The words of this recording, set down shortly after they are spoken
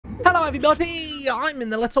Hello everybody, I'm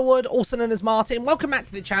InTheLittleWood, also known as Martin. Welcome back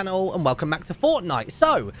to the channel and welcome back to Fortnite.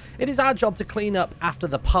 So, it is our job to clean up after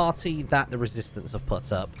the party that the Resistance have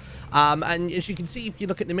put up. And as you can see, if you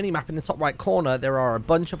look at the minimap in the top right corner, there are a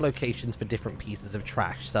bunch of locations for different pieces of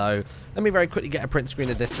trash. So, let me very quickly get a print screen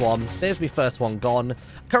of this one. There's my first one gone.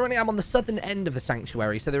 Currently, I'm on the southern end of the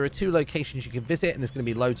sanctuary, so there are 2 locations you can visit, and there's going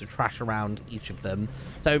to be loads of trash around each of them.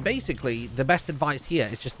 So, basically, the best advice here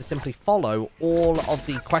is just to simply follow all of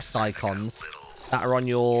the quest icons that are on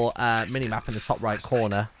your minimap in the top right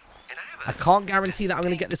corner. I can't guarantee that I'm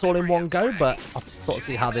going to get this all in one go, but I'll sort of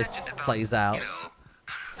see how this plays out.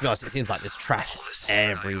 To be honest, it seems like there's trash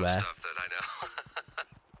everywhere.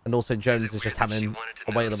 And also Jones is just having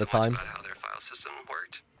a whale of a time.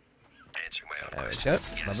 There we go.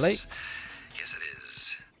 Lovely.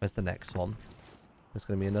 Where's the next one? There's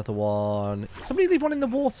going to be another one. Somebody leave one in the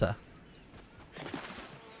water.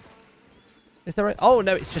 Is there a... Oh,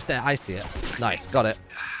 no, it's just there. I see it. Nice. Got it.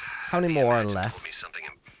 How many more are left?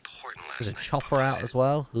 There's a chopper out as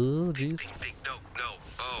well. Oh, jeez.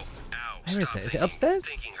 Where is it? Is it upstairs?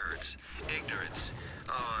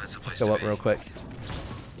 Let's go up real quick.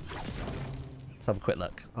 Let's have a quick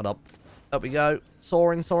look. Hold up. Up we go.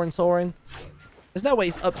 Soaring, soaring, soaring. There's no way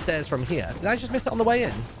it's upstairs from here. Did I just miss it on the way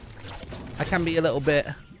in? I can be a little bit...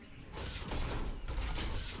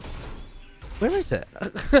 Where is it?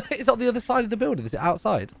 It's on the other side of the building. Is it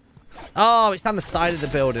outside? Oh, it's down the side of the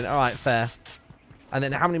building. All right, fair. And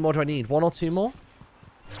then how many more do I need? 1 or 2 more?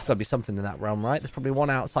 There's got to be something in that realm, right? There's probably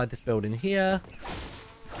one outside this building here.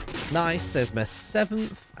 Nice. There's my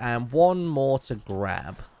 7th and 1 more to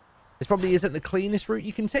grab. This probably isn't the cleanest route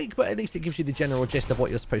you can take, but at least it gives you the general gist of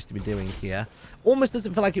what you're supposed to be doing here. Almost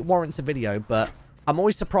doesn't feel like it warrants a video, but I'm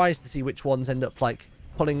always surprised to see which ones end up, like,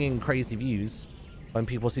 pulling in crazy views when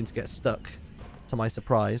people seem to get stuck. To my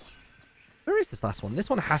surprise. Where is this last one? This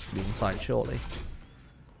one has to be inside, surely.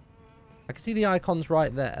 I can see the icons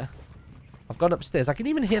right there. I've gone upstairs. I can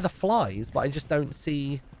even hear the flies, but I just don't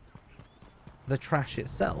see the trash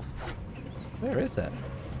itself. Where is it?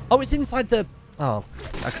 Oh, it's inside the... Oh,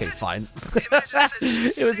 okay, fine.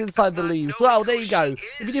 It was inside the leaves. Well, there you go.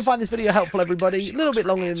 If you did find this video helpful, everybody, a little bit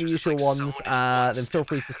longer than the usual ones, then feel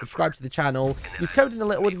free to subscribe to the channel. Use code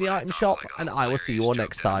InTheLittleWood in the item shop, and I will see you all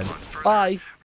next time. Bye.